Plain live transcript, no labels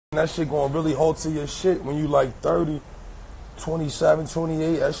that shit gonna really alter your shit when you like 30, 27,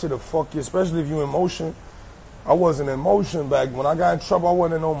 28. That shit'll fuck you, especially if you in motion. I wasn't in motion back when I got in trouble. I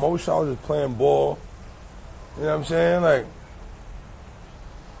wasn't in no motion. I was just playing ball. You know what I'm saying? Like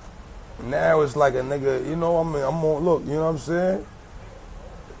now it's like a nigga. You know, I'm on. Look, you know what I'm saying?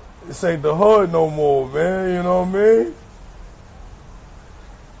 This ain't the hood no more, man. You know what I mean?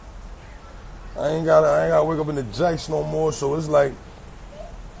 I ain't gotta wake up in the jacks no more. So it's like.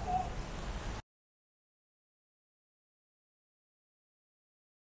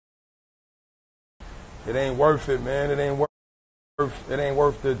 It ain't worth it, man. It ain't worth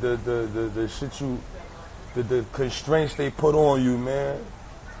the shit the constraints they put on you, man.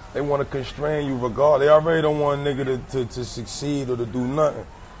 They want to constrain you regardless. They already don't want a nigga to succeed or to do nothing.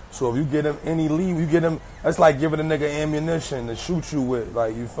 So if you get him any leave, you get him. That's like giving a nigga ammunition to shoot you with.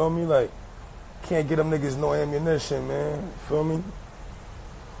 Like, you feel me? Like, can't get them niggas no ammunition, man. You feel me?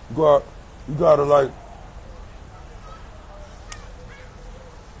 You gotta like.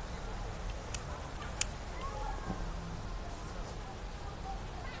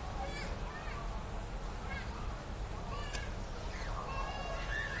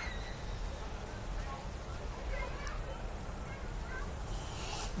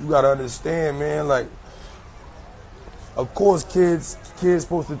 You gotta understand, man, like, of course kids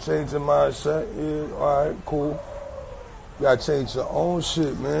supposed to change their mindset. Yeah, all right, cool. You gotta change your own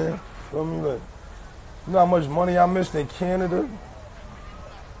shit, man. Feel me? Like, you know how much money I missed in Canada?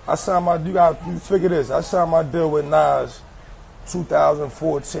 You figure this, I signed my deal with Nas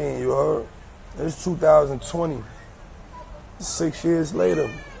 2014, you heard? It's 2020. 6 years later.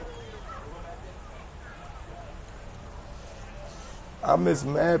 I miss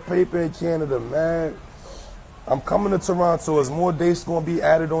mad paper in Canada, mad. I'm coming to Toronto. There's more dates gonna be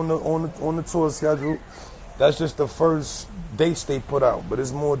added on the tour schedule. That's just the first dates they put out, but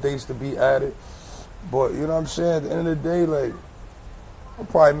there's more dates to be added. But you know what I'm saying? At the end of the day, like, I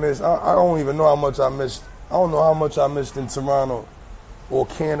probably missed. I don't even know how much I missed. I don't know how much I missed in Toronto or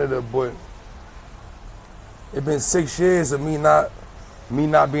Canada, but it's been 6 years of me not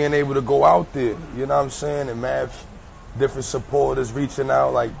being able to go out there. You know what I'm saying? And mad different supporters reaching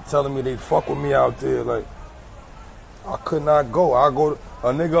out, like telling me they fuck with me out there. Like, I could not go. I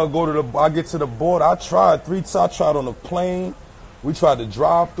get to the border. I tried 3 times. I tried on a plane. We tried to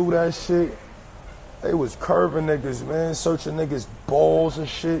drive through that shit. They was curving niggas, man, searching niggas' balls and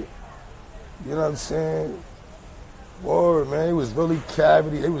shit. You know what I'm saying? Word, man. It was really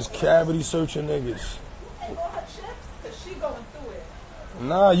cavity. They was cavity searching niggas. And all her chips, cause she going through it.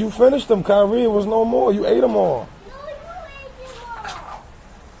 Nah, you finished them, Kyrie. It was no more. You ate them all.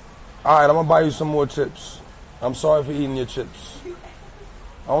 All right, I'm gonna buy you some more chips. I'm sorry for eating your chips.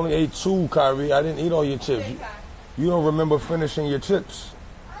 I only ate 2, Kyrie. I didn't eat all your chips. You don't remember finishing your chips.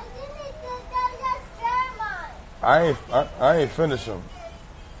 I ain't finished them.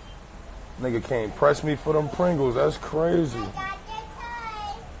 Nigga can't press me for them Pringles. That's crazy.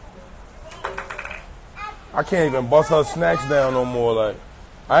 I can't even bust her snacks down no more. Like,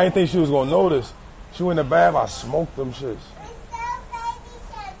 I didn't think she was gonna notice. She went in the bath. I smoked them shits.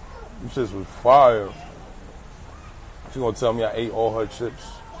 Them shits was fire. She gonna tell me I ate all her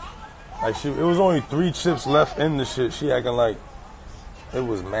chips. Like, it was only 3 chips left in the shit. She acting like it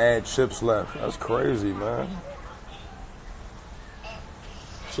was mad chips left. That's crazy, man.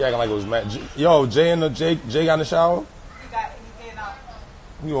 She acting like it was mad. Yo, Jay got in the shower? He getting out.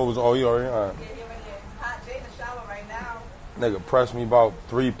 He already, all right. Yeah, he already hot. Jay in the shower right now. Nigga pressed me about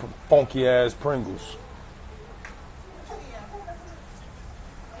 3 funky ass Pringles.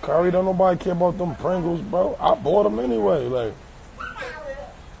 Kyrie, don't nobody care about them Pringles, bro. I bought them anyway. Like,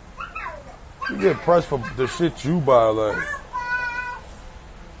 you get pressed for the shit you buy, like.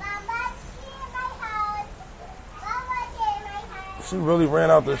 She really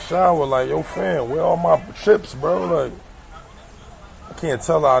ran out the shower like, yo, fam, where all my chips, bro? Like, I can't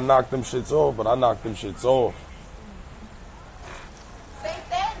tell her I knocked them shits off, but I knocked them shits off. Say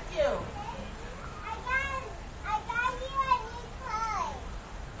thank you.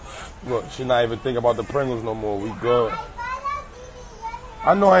 Look, she not even thinking about the Pringles no more. We good.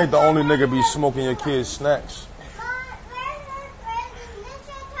 I know I ain't the only nigga be smoking your kids' snacks.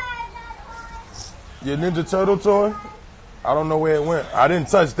 Your Ninja Turtle toy? I don't know where it went. I didn't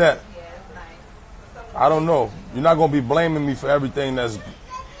touch that. Yeah, it's nice. I don't know. You're not gonna be blaming me for everything that's.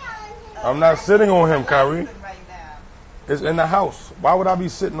 I'm not sitting on him, Kyrie. It's in the house. Why would I be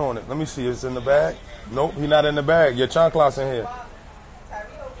sitting on it? Let me see. It's in the bag. Nope, he's not in the bag. Your chanclas in here.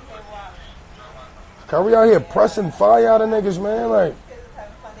 Kyrie out here pressing fire out of niggas, man. Like,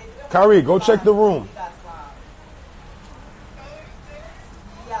 Kyrie, go check the room.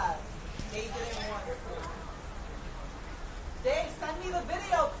 Yeah.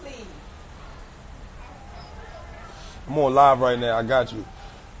 I'm on live right now. I got you.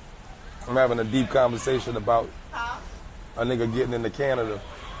 I'm having a deep conversation about Huh? a nigga getting into Canada.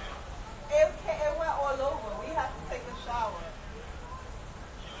 It went all over. We have to take a shower.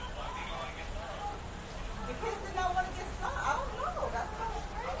 The kids did not want to get sun. I don't know. That's so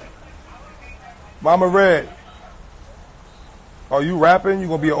crazy. Mama Red, are you rapping? You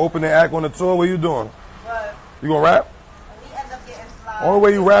gonna be an opening act on the tour? What you doing? But You gonna rap? we end up getting slime. Only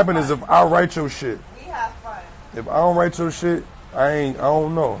way you rapping is if I write your shit. We have fun. If I don't write your shit, I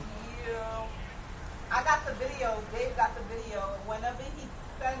don't know. You. I got the video. Dave got the video. Whenever he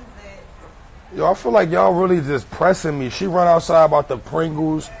sends it, Yo, I feel like y'all really just pressing me. She run outside about the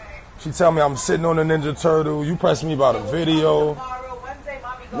Pringles. She tell me I'm sitting on the Ninja Turtle. You press me about a video. tomorrow, Wednesday,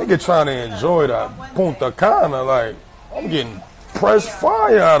 mommy goes Nigga trying to enjoy that Punta Cana. Like, I'm getting pressed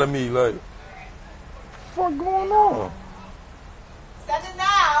fire out of me. Like, what going on? Send it now.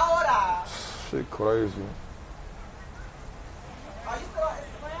 Hold on. Shit crazy. Are you still on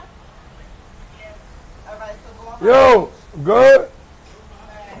Instagram? All right, so go on. Yo, good? All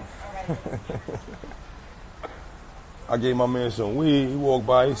right. I gave my man some weed. He walked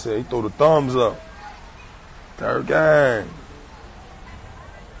by. He said he threw the thumbs up. Third gang.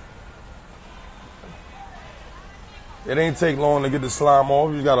 It ain't take long to get the slime off.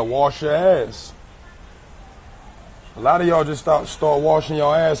 You just gotta wash your ass. A lot of y'all just start washing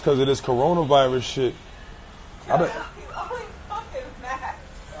your ass because of this coronavirus shit. You always fucking mad.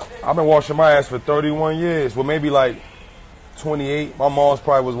 I've been washing my ass for 31 years. Well, maybe like 28. My mom's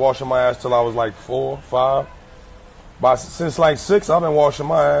probably was washing my ass till I was like 4, 5. But since like 6, I've been washing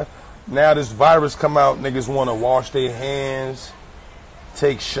my ass. Now this virus come out, niggas want to wash their hands,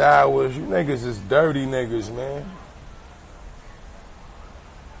 take showers. You niggas is dirty niggas, man.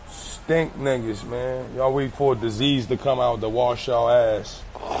 Stink niggas, man. Y'all wait for a disease to come out to wash y'all ass.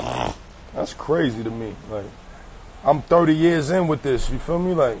 That's crazy to me. Like, I'm 30 years in with this. You feel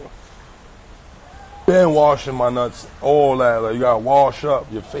me? Like, been washing my nuts, all that. Like, you gotta wash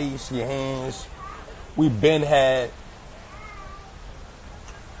up your face, your hands. We been had.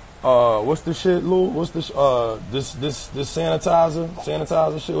 What's the shit, Lou? What's the this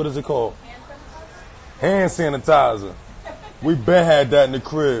sanitizer shit? What is it called? Hand sanitizer. We been had that in the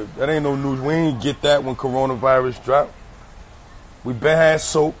crib. That ain't no news. We ain't get that when coronavirus dropped. We been had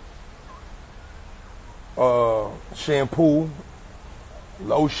soap, shampoo,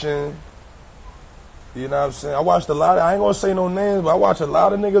 lotion. You know what I'm saying? I watched a lot of, I ain't gonna say no names, but I watched a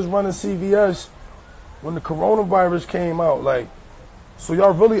lot of niggas running CVS when the coronavirus came out. Like, so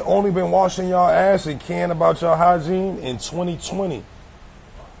y'all really only been washing y'all ass and caring about y'all hygiene in 2020.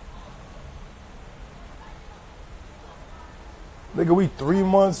 Nigga, we 3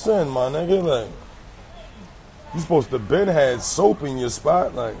 months in, my nigga. Like, you supposed to been had soap in your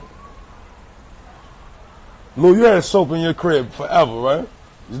spot. Like, Lou, you had soap in your crib forever, right?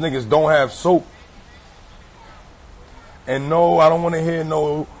 These niggas don't have soap. And no, I don't want to hear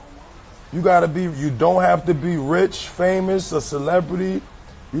no, you don't have to be rich, famous, a celebrity.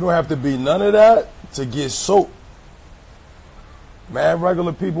 You don't have to be none of that to get soap. Mad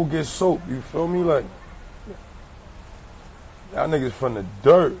regular people get soap, you feel me? Like, y'all niggas from the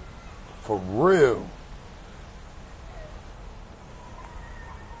dirt, for real.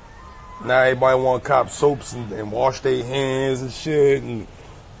 Now everybody want to cop soaps and wash their hands and shit, and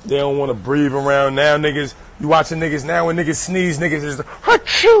they don't want to breathe around. Now niggas, you watching niggas now when niggas sneeze, niggas is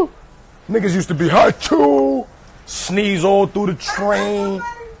achoo. Niggas used to be achoo, sneeze all through the train.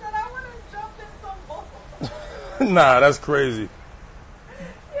 Somebody said I want to jump in some balls. Nah, that's crazy.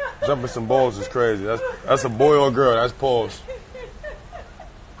 Jumping some balls is crazy. That's a boy or girl. That's pause.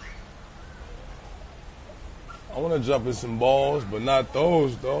 I want to jump in some balls, but not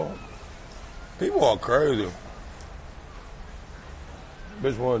those, though. People are crazy.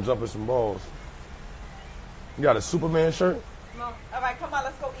 Bitch want to jump in some balls. You got a Superman shirt? No. All right, come on,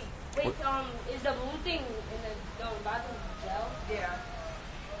 let's go eat. Wait, is the blue thing in the bathroom gel? Yeah.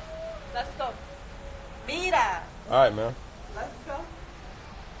 Let's go. Mira. All right, man. Let's go.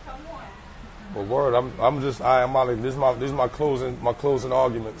 Come on. Well, word. I'm just. I'm out. This is my closing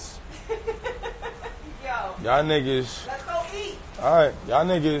arguments. Yo. Y'all niggas. Let's go eat. All right, y'all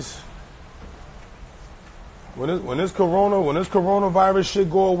niggas. When this coronavirus shit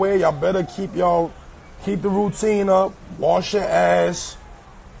go away, y'all better keep the routine up. Wash your ass.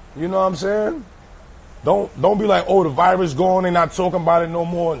 You know what I'm saying? Don't be like, oh, the virus gone, they not talking about it no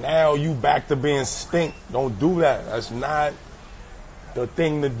more. Now you back to being stink. Don't do that. That's not the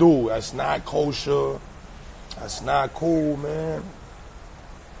thing to do. That's not kosher. That's not cool, man.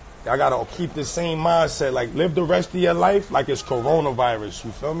 Y'all gotta keep the same mindset. Like, live the rest of your life like it's coronavirus.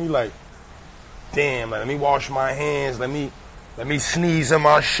 You feel me? Like, damn, like, let me wash my hands. Let me sneeze in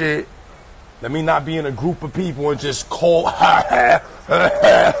my shit. Let me not be in a group of people and just cough.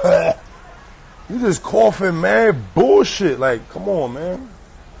 You just coughing, man. Bullshit. Like, come on, man.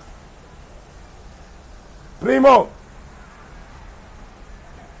 Primo.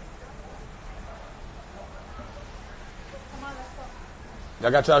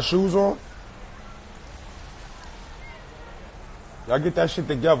 Y'all got y'all shoes on? Y'all get that shit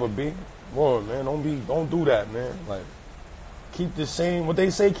together, B. Whoa, man, don't do that, man. Like, keep the same, what they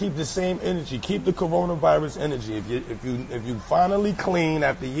say, keep the same energy. Keep the coronavirus energy. If you finally clean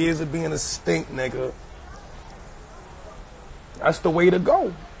after years of being a stink nigga, that's the way to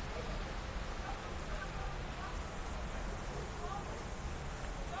go.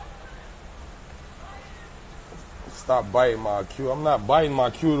 Stop biting my cuticles. I'm not biting my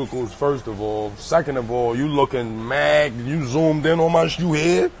cuticles, first of all. Second of all, you looking mad. You zoomed in on my you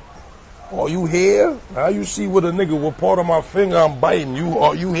here? Are you here? How you see what a nigga with part of my finger I'm biting?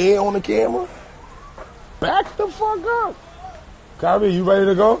 Are you here on the camera? Back the fuck up. Kyrie, you ready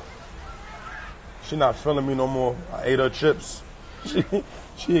to go? She not feeling me no more. I ate her chips.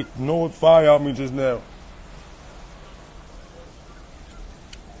 She ignored fire out me just now.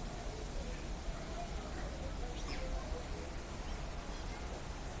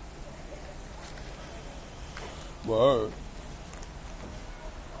 Word.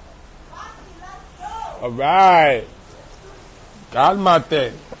 All right.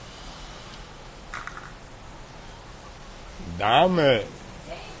 Cálmate. Dame.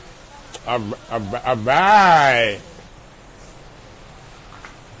 All right.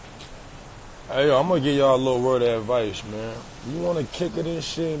 Hey, yo, I'm gonna give y'all a little word of advice, man. You wanna kick it and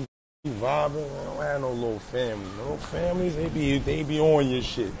shit and be vibing? Man, I don't have no little family. No families, they be on your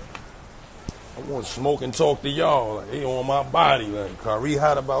shit. I want to smoke and talk to y'all. Like, they on my body. Like, Kyrie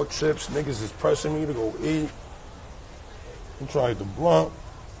hot about chips. Niggas is pressing me to go eat. I'm trying to blunt.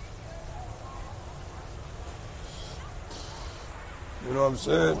 You know what I'm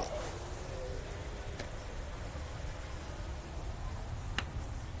saying?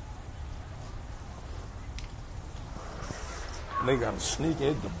 They gotta sneak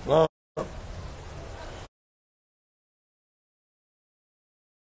hit the blunt.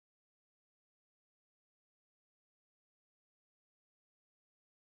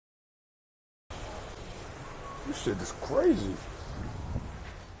 This shit is crazy.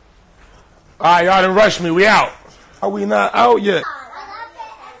 All right, y'all done rush me. We out. Are we not out yet?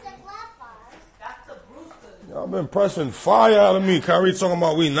 Y'all been pressing fire out of me. Kyrie talking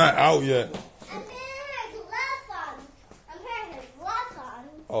about we not out yet.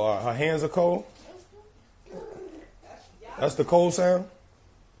 Oh, her hands are cold? That's the cold sound?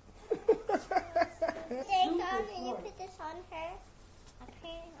 Can you put this on her?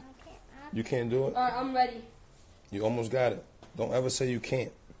 You can't do it? Alright, I'm ready. You almost got it. Don't ever say you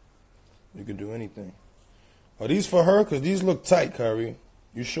can't. You can do anything. Are these for her? Because these look tight, Kyrie.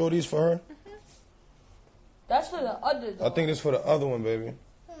 You sure these for her? That's for the other dog. I think it's for the other one, baby.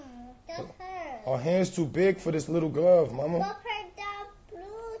 That's her. Our hand's too big for this little glove, mama. Look her down blue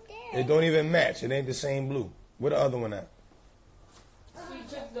there. It don't even match. It ain't the same blue. Where the other one at? She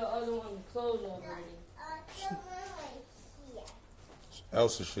took the other one's clothes off already. The one right here.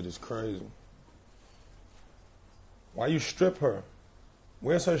 Elsa shit is crazy. Why you strip her?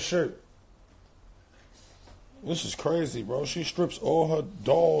 Where's her shirt? This is crazy, bro. She strips all her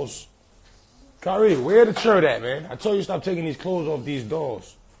dolls. Kyrie, where the shirt at, man? I told you stop taking these clothes off these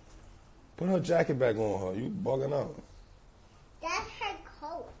dolls. Put her jacket back on her. You bugging out. That's her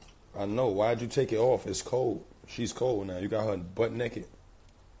coat. I know. Why'd you take it off? It's cold. She's cold now. You got her butt naked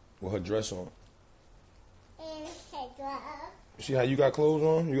with her dress on. And her glove. See how you got clothes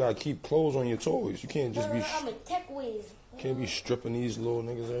on? You gotta keep clothes on your toys. You can't just be I'm a tech wave. can't be stripping these little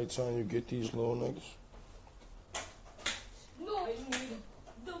niggas every time you get these little niggas. No, I need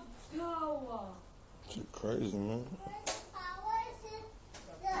the power. Shit crazy, man.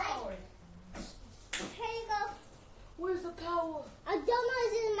 Where's the power? I don't know.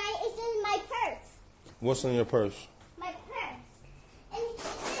 It's in my purse. What's in your purse? My purse. And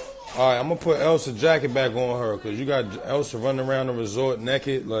All right, I'm gonna put Elsa's jacket back on her because you got Elsa running around the resort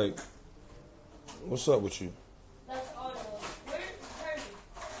naked. Like, what's up with you? That's Otto. Where's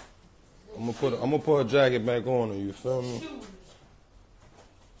Herbie? I'm gonna put her jacket back on her. You feel me? Shoes.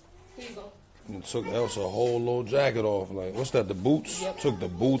 Here you go. And took Elsa a whole little jacket off. Like, what's that? The boots? Yep. Took the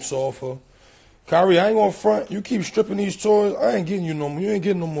boots off her. Kyrie, I ain't gonna front. You keep stripping these toys. I ain't getting you no more. You ain't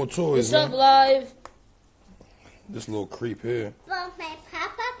getting no more toys. What's up, man. live? This little creep here. for my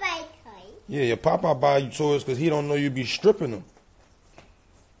papa buy toy. Yeah, your papa buy you toys because he don't know you be stripping them.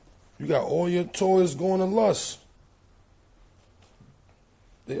 You got all your toys going to Lust.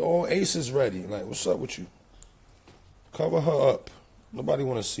 They all aces ready. Like, what's up with you? Cover her up. Nobody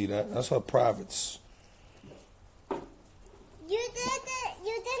want to see that. That's her privates. You didn't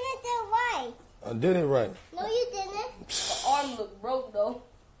do it right. I did it right. No, you didn't. The arm look broke though.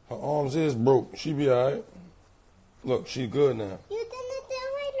 Her arms is broke. She be alright. Look, she good now. You didn't do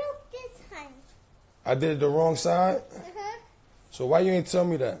it right. Look this time. I did it the wrong side? So why you ain't tell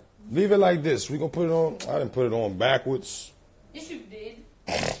me that? Leave it like this. We gonna put it on. I didn't put it on backwards. Yes, you did.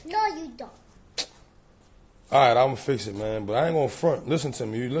 No, you don't. Alright, I'm gonna fix it, man. But I ain't gonna front. Listen to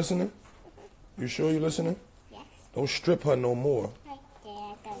me. You listening? You sure you listening? Yes. Don't strip her no more. Right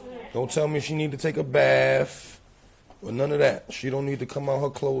there. Don't tell me she need to take a bath. Or none of that. She don't need to come out her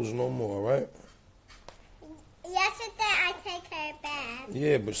clothes no more, right? Yesterday I take her bath.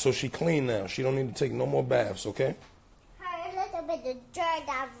 Yeah, but so she clean now. She don't need to take no more baths, okay? Her little bit of dirt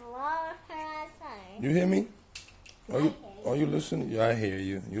that rolled her outside. You hear me? Are you listening? Yeah, I hear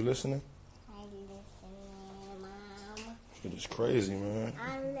you. You listening? I'm listening, Mom. Shit is crazy, man.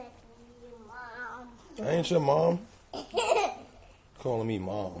 I'm listening, Mom. I ain't your mom. Calling me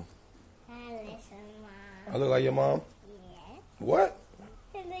mom. I listen, Mom. I look like your mom? Yeah. What?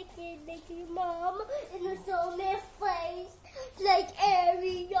 And like your mom in the snowman face, like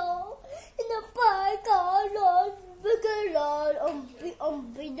Ariel in the park on the good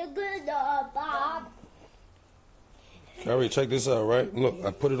Bob. Carrie, check this out, right? Look,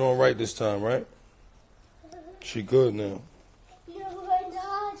 I put it on right this time, right? She good now. No, we're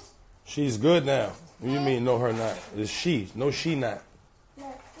not. She's good now. What do you mean, no, her not? It's she. No, she not.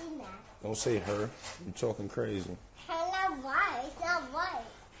 No, she's not. Don't say her. You're talking crazy. Her not white. It's not white.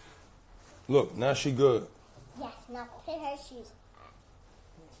 Look, now she good. Yes, now put her shoes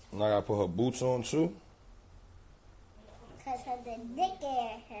Now I gotta put her boots on too. because of the dick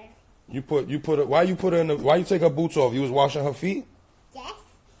in her. You put her. Why you take her boots off? You was washing her feet, Yes.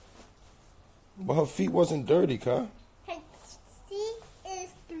 but her feet wasn't dirty, Kai. Her seat is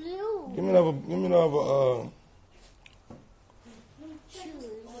blue. Give me another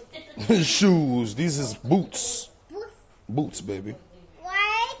Shoes. shoes. These is boots. Boots. Boots, baby.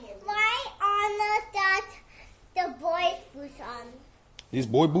 Why on the boy's boots on? These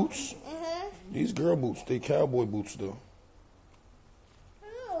boy boots. Mm-hmm. These girl boots. They cowboy boots though. I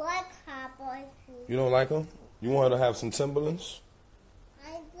don't like cowboy boots. You don't like them? You want her to have some Timberlands?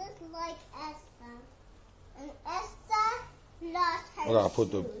 I just like Esther. And Esther lost her I gotta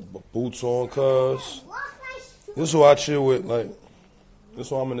put the shoes. boots on, cuz. Lost my shoes. This is who I chill with. Like, this is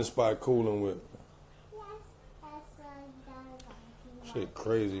who I'm in the spot cooling with. Yes, Esther does. Shit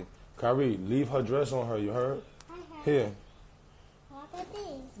crazy. Kyrie, leave her dress on her. You heard? Here. What are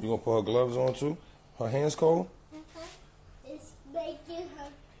these? You gonna put her gloves on too? Her hands cold? It's making her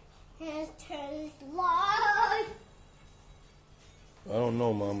hands turn slide. I don't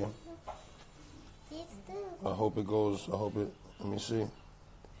know, Mama. It's still. I hope it goes. Let me see.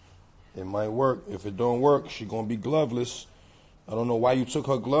 It might work. If it don't work, she gonna be gloveless. I don't know why you took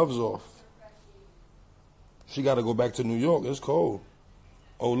her gloves off. She gotta go back to New York. It's cold.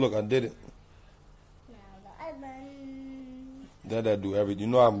 Oh, look, I did it. Now the oven. That do everything.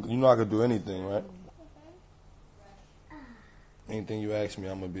 You know I could do anything, right? Anything you ask me,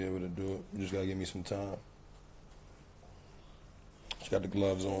 I'm gonna be able to do it. You just gotta give me some time. She got the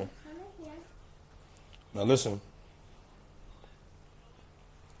gloves on. Now listen.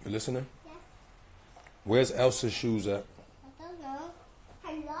 You listening? Yes. Where's Elsa's shoes at? I don't know.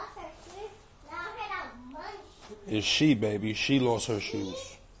 I lost her shoes. Now I got one shoe. It's she, baby. She lost her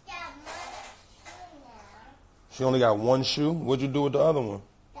shoes. Got one shoe now. She only got one shoe. What'd you do with the other one?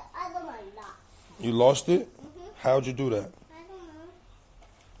 The other one lost. You lost it? Mm-hmm. How'd you do that? I don't know.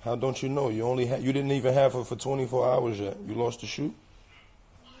 How don't you know? You didn't even have her for 24 hours yet. You lost the shoe?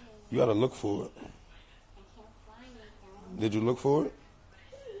 You gotta look for it. I can't find it though. Did you look for it?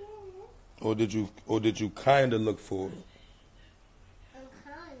 Or did you kinda look for it? I'm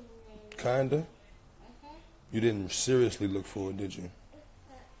calling it. Kinda? You didn't seriously look for it, did you?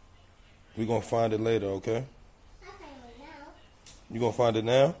 We gonna find it later, okay? I find it now. You gonna find it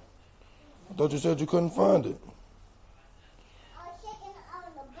now? I thought you said you couldn't find it. I was checking it out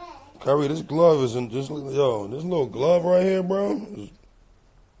of the bed. Kyrie, this glove isn't just this little glove right here, bro.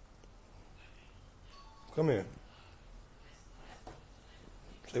 Come here.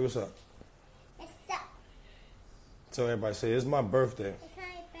 Say what's up. It's up. Tell everybody, say it's my birthday. It's my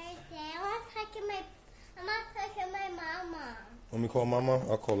birthday. I'm not talking my mama. Let me call Mama.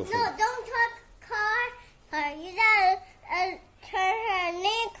 I'll call her. No, don't call her. You gotta turn her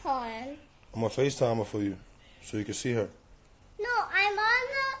neck on. I'm gonna FaceTime her for you, so you can see her. No,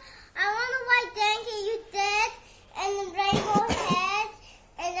 rainbow head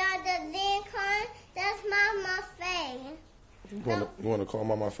and on the Lincoln. That's Mama Faye. You want to call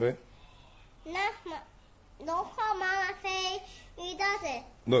Mama Faye? Don't call Mama Faye. He does it.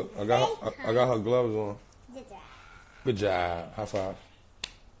 Look, I got her gloves on. Good job. Good job. High five.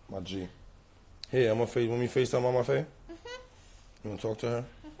 My G. Hey, I'm gonna want me FaceTime Mama Faye? You wanna talk to her?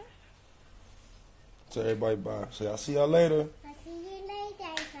 Tell everybody bye. Say I'll see y'all later. I'll see you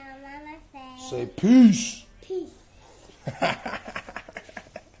later, Mama Faye. Say peace. Peace.